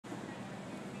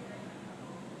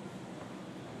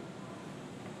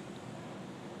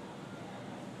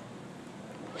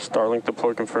Starlink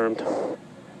deploy confirmed.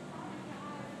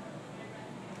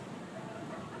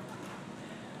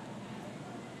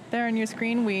 There on your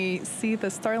screen, we see the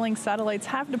Starlink satellites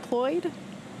have deployed,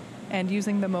 and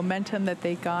using the momentum that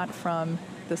they got from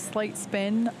the slight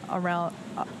spin around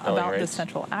about the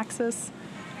central axis.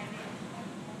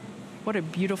 What a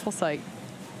beautiful sight.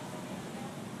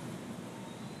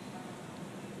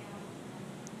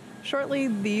 Shortly,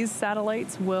 these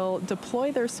satellites will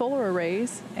deploy their solar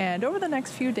arrays, and over the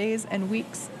next few days and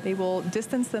weeks, they will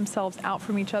distance themselves out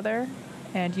from each other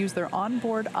and use their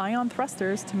onboard ion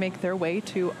thrusters to make their way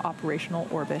to operational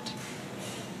orbit.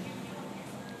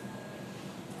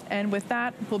 And with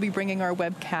that, we'll be bringing our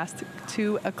webcast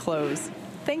to a close.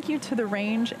 Thank you to the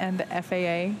Range and the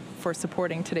FAA for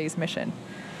supporting today's mission.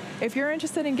 If you're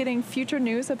interested in getting future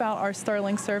news about our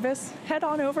Starlink service, head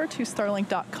on over to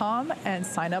starlink.com and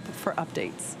sign up for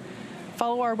updates.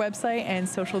 Follow our website and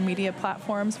social media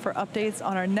platforms for updates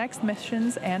on our next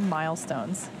missions and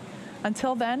milestones.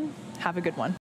 Until then, have a good one.